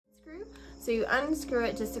So you unscrew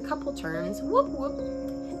it just a couple turns, whoop whoop,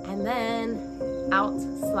 and then out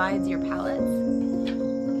slides your palettes.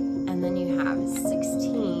 And then you have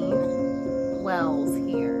 16 wells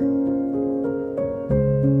here.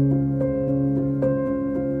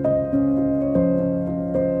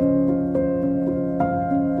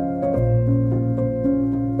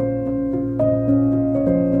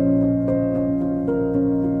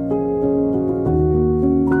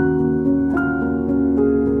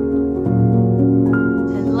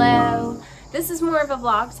 This is more of a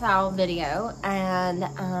vlog style video, and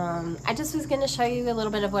I just was going to show you a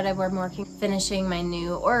little bit of what I've been finishing my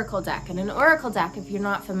new Oracle deck. And an Oracle deck, if you're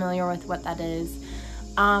not familiar with what that is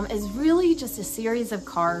really just a series of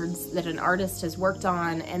cards that an artist has worked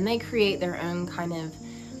on, and they create their own kind of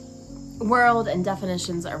world and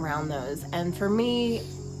definitions around those. And for me,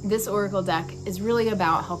 this Oracle deck is really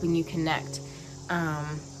about helping you connect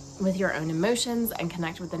with your own emotions and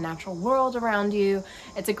connect with the natural world around you.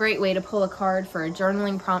 It's a great way to pull a card for a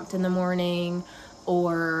journaling prompt in the morning,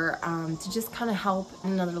 or to just kind of help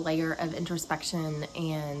another layer of introspection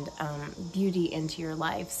and beauty into your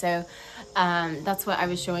life. So that's what I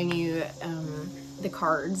was showing you, the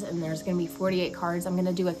cards, and there's going to be 48 cards. I'm going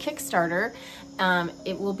to do a Kickstarter.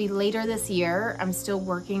 It will be later this year. I'm still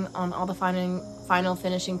working on all the final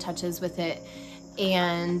finishing touches with it,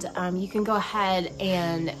 and you can go ahead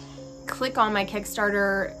and click on my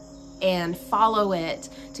Kickstarter and follow it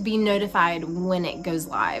to be notified when it goes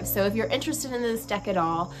live. So if you're interested in this deck at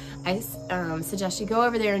all, I suggest you go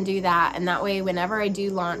over there and do that, and that way whenever I do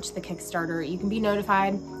launch the Kickstarter, you can be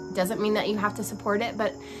notified. Doesn't mean that you have to support it,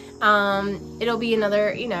 but it'll be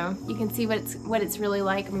another, you know, you can see what it's really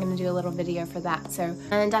like. I'm gonna do a little video for that. So,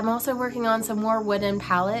 and I'm also working on some more wooden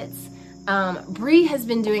palettes. Bree has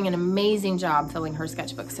been doing an amazing job filling her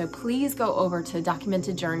sketchbook, so please go over to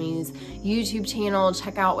Documented Journeys YouTube channel,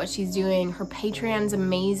 check out what she's doing. Her Patreon's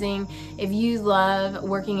amazing. If you love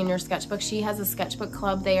working in your sketchbook, she has a sketchbook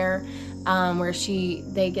club there, where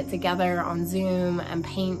they get together on Zoom and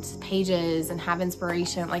paint pages and have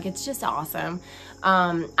inspiration. Like, it's just awesome.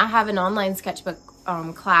 I have an online sketchbook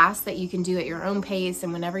class that you can do at your own pace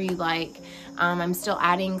and whenever you like. I'm still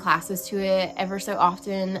adding classes to it ever so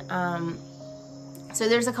often. So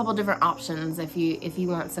there's a couple different options if you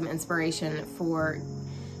want some inspiration for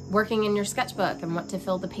working in your sketchbook and what to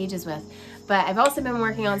fill the pages with. But I've also been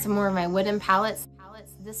working on some more of my wooden palettes.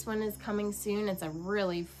 This one is coming soon. It's a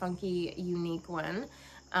really funky, unique one.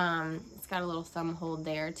 It's got a little thumb hold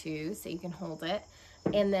there too, so you can hold it.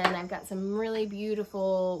 And then I've got some really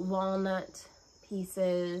beautiful walnut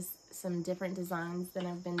pieces, some different designs that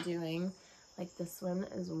I've been doing, like this one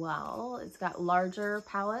as well. It's got larger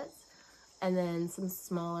palettes and then some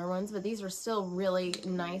smaller ones, but these are still really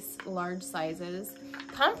nice large sizes,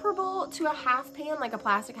 comparable to a half pan, like a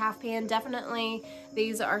plastic half pan. Definitely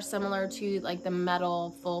these are similar to like the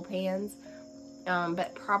metal full pans,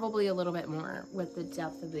 but probably a little bit more with the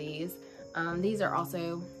depth of these. These are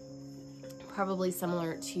also probably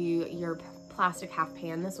similar to your plastic half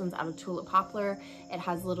pan. This one's out of tulip poplar. It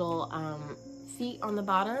has little feet on the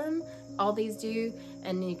bottom. All these do,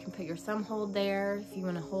 and you can put your thumb hold there if you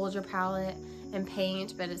want to hold your palette and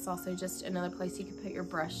paint, but it's also just another place you can put your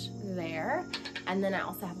brush there. And then I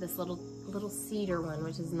also have this little cedar one,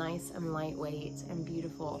 which is nice and lightweight and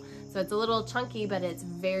beautiful. So it's a little chunky, but it's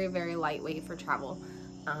very, very lightweight for travel.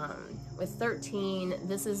 With 13,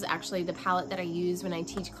 this is actually the palette that I use when I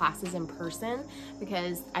teach classes in person,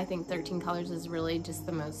 because I think 13 colors is really just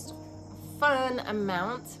the most fun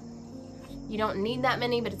amount. You don't need that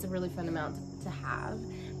many, but it's a really fun amount to have.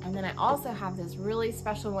 And then I also have this really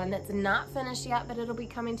special one that's not finished yet, but it'll be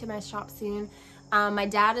coming to my shop soon. My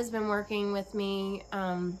dad has been working with me.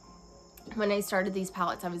 When I started these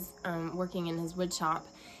palettes, I was working in his wood shop.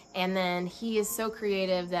 And then he is so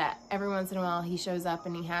creative that every once in a while he shows up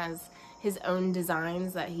and he has his own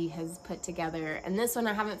designs that he has put together. And this one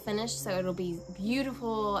I haven't finished, so it'll be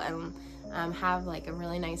beautiful and have like a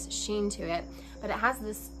really nice sheen to it. But it has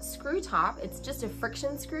this screw top. It's just a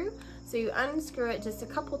friction screw. So you unscrew it just a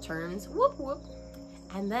couple turns, whoop whoop,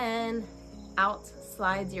 and then out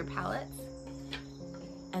slides your palettes.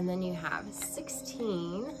 And then you have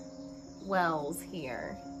 16 wells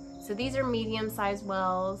here. So these are medium-sized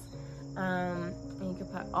wells, and you can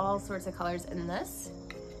put all sorts of colors in this,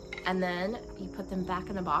 and then you put them back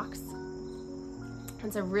in the box.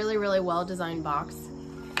 It's a really, really well-designed box.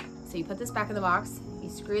 So you put this back in the box, you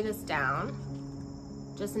screw this down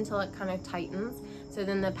just until it kind of tightens, so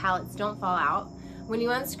then the palettes don't fall out. When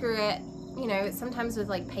you unscrew it, you know, sometimes with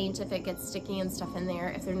like paint, if it gets sticky and stuff in there,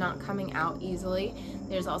 if they're not coming out easily,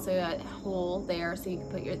 there's also a hole there, so you can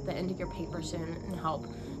put the end of your paintbrush in and help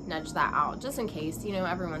nudge that out just in case, you know,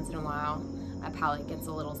 every once in a while a palette gets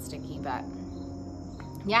a little sticky. But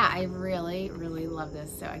yeah, I really love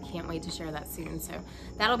this, so I can't wait to share that soon. So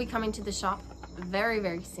that'll be coming to the shop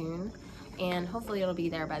very soon, and hopefully it'll be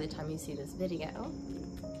there by the time you see this video.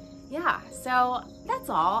 Yeah, so that's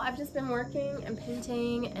all. I've just been working and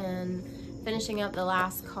painting and finishing up the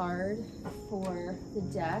last card for the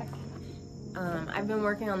deck. I've been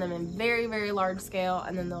working on them in very large scale,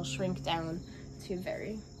 and then they'll shrink down to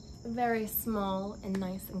very small and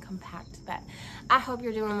nice and compact. But I hope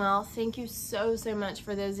you're doing well. Thank you so much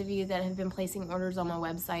for those of you that have been placing orders on my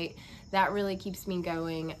website. That really keeps me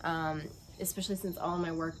going, especially since all of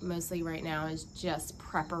my work mostly right now is just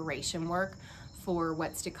preparation work for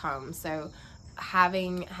what's to come. So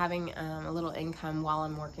having a little income while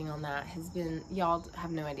I'm working on that has been, y'all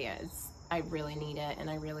have no idea, I really need it, and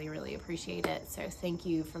I really appreciate it. So thank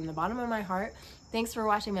you from the bottom of my heart. Thanks for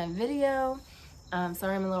watching my video.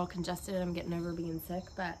 Sorry I'm a little congested, I'm getting over being sick,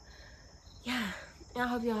 but yeah, I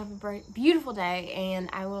hope you have a bright, beautiful day, and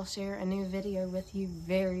I will share a new video with you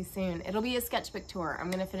very soon. It'll be a sketchbook tour. I'm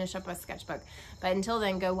gonna finish up a sketchbook, but until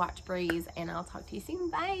then, go watch Breeze, and I'll talk to you soon.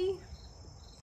 Bye.